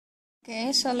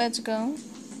Okay, so let's go.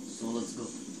 So let's go.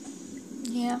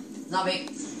 Yeah. Zombie!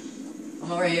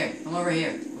 I'm over here. I'm over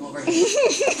here. I'm over here.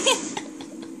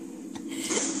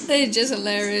 They're just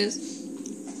hilarious.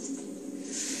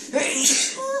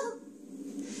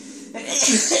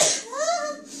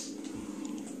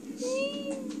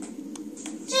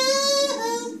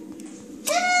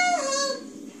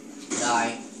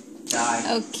 Die.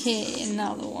 Die. Okay,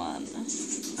 another one.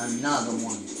 Another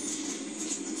one.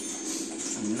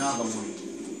 Another one.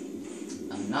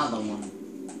 Another one.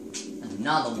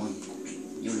 Another one.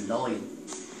 You're loyal.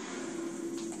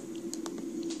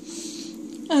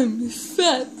 I'm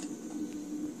fat.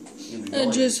 You're I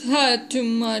loyal. just had too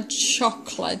much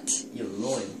chocolate. You're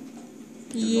loyal.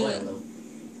 You're Yeah. loyal though.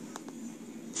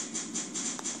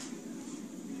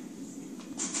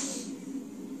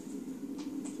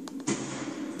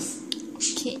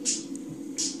 Okay.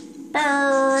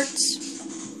 Birds.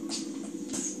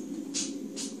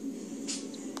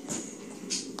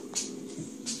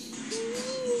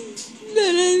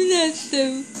 But I'm not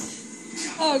so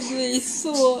ugly,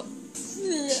 so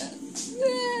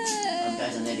That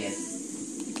guy's an idiot.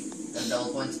 That's the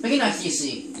whole point. Speaking of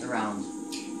TC around,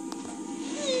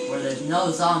 where there's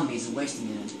no zombies wasting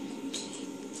it.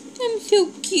 I'm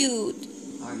so cute.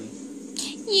 Are you?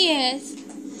 Yes.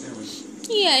 Really?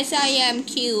 Yes, I am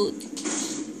cute.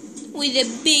 With a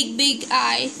big, big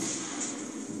eye.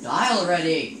 Die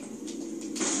already!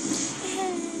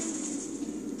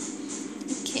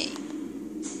 Okay.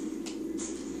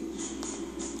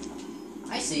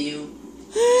 I see you.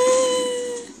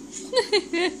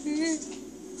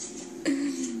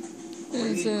 Are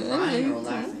you crying or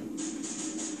laughing?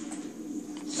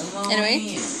 Come on. Anyway.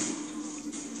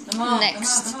 Come on,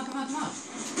 Next. come on, come on, come on, come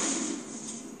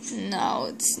on. No,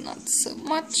 it's not so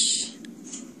much.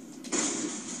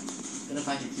 Gonna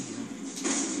find your keys.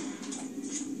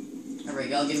 There we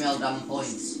go, give me all the diamond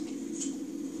points.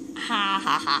 Ha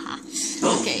ha ha ha.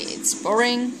 Okay, it's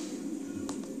boring.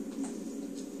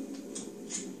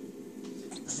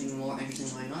 Nothing more interesting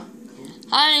going on? Cool.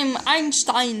 I'm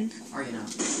Einstein. Are you now?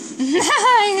 I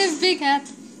have a big head.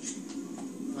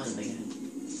 What is a big head?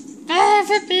 I have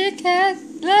a big head.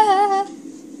 Blah.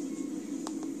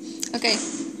 Okay.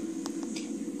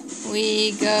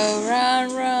 We go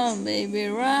round, round, baby,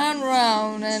 round,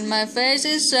 round, and my face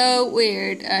is so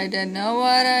weird. I don't know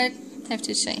what I have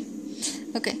to say.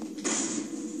 Okay.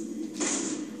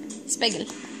 Spiegel.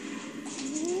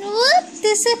 Whoop,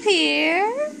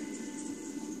 disappear.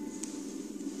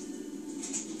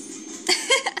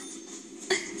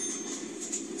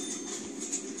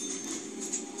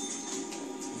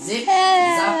 Zip,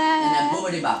 zap, and a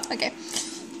boobity bop. Okay.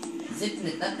 Zip,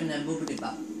 and tap, and a boobity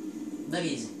bop. Very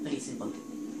easy, very simple.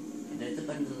 And a tap,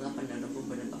 and a zap, and a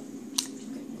boobity bop.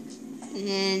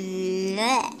 Okay,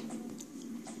 next.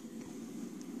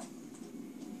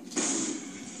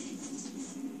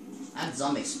 That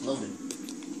zombie exploded.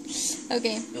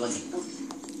 Okay. You like it?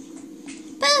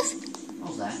 Poof. What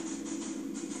was that?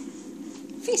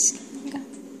 Fisk. Okay.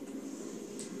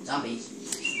 Zombies?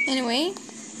 Anyway.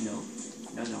 No.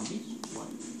 No zombies? What?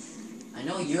 I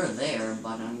know you're there,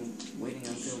 but I'm waiting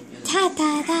until you're there. Ta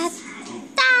ta ta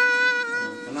ta.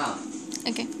 Come out.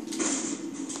 Okay.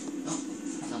 Oh,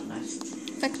 that's not nice.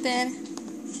 Back there.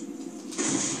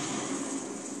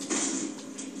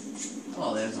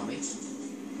 Hello there, zombie.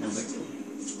 Number 2.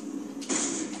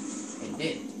 It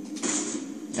did.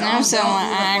 Now Don't someone go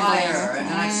through the angry. fire and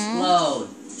explode.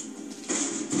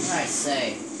 What did I say?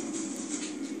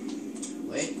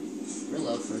 Wait.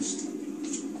 Reload first.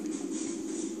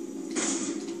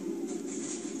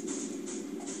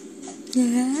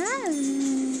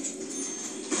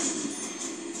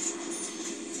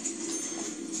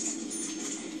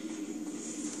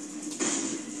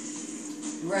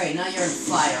 Right, now you're on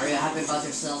fire. Are you happy about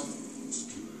yourself?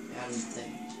 Yeah, I don't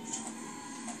think.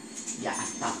 Yeah, I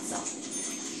thought so.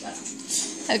 Shut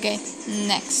up. Okay,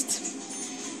 next.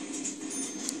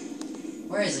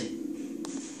 Where is he?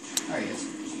 There he is.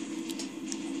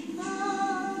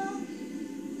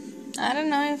 I don't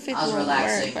know if it I was will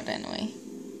relaxing. work, but anyway.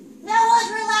 That was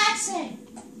relaxing!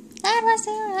 That was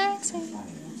relaxing.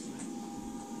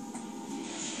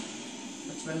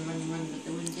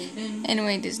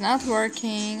 Anyway, it is not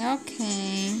working.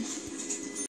 Okay.